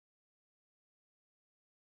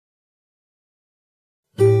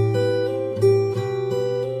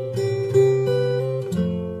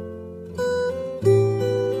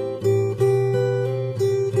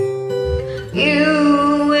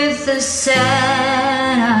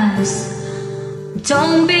sad eyes.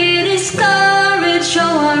 Don't be discouraged,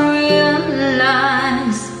 oh I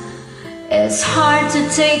realize it's hard to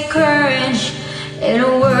take courage in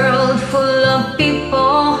a world full of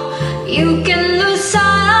people. You can lose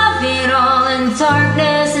sight of it all, and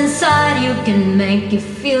darkness inside you can make you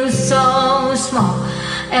feel so small.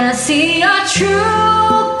 And I see your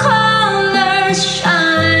true colors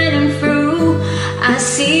shining through. I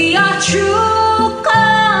see your true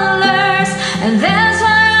colors, and that's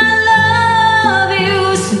why I love you.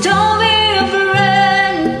 So don't be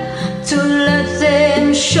afraid to let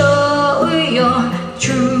them show your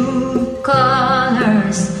true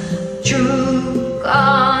colors. True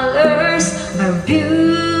colors are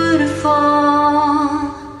beautiful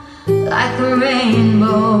like a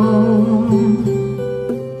rainbow.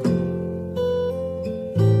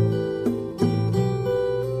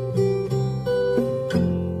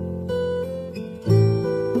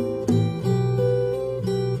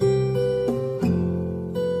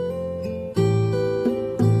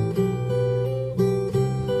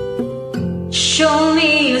 Show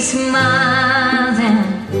me a smile then.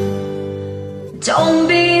 Don't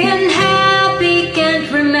be unhappy, can't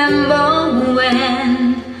remember when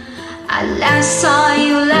I last saw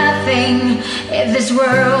you laughing. If this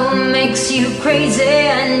world makes you crazy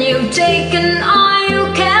and you've taken all you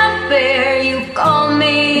can bear, you call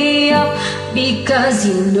me up because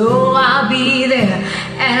you know I'll be there.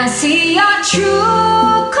 And I see your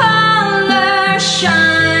true colors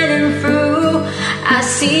shining through. I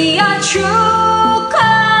see your true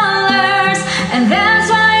colors, and that's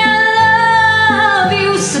why I love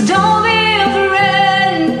you. So don't be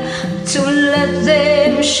afraid to let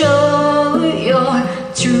them show your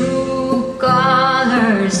true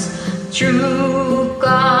colors. True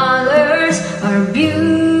colors are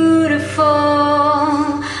beautiful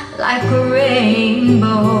like a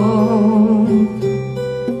rainbow.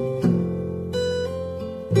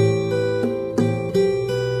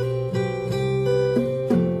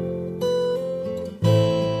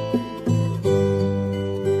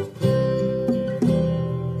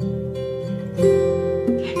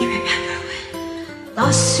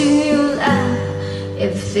 Lost to you laugh.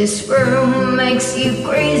 If this world makes you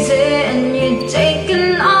crazy and you're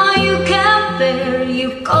taking all you can bear, you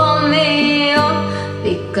call me up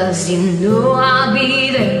because you know I'll be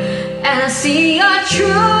there. And I see your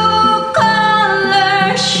true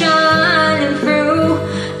colors shining through.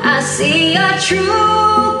 I see your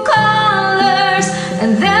true colors,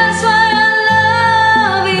 and that's why I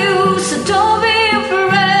love you. So don't be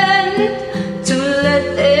afraid to let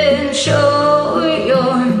them show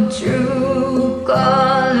true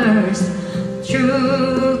colors.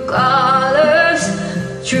 True colors.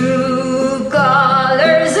 True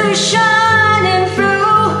colors are shining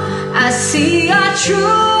through. I see your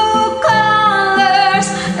true colors,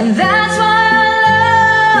 and that's why I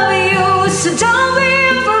love you. So don't be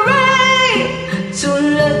afraid to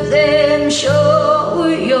let them show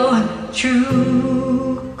your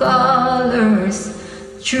true colors.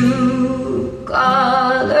 True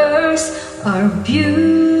colors are beautiful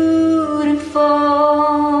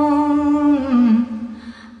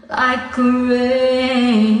like a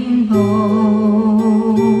rainbow.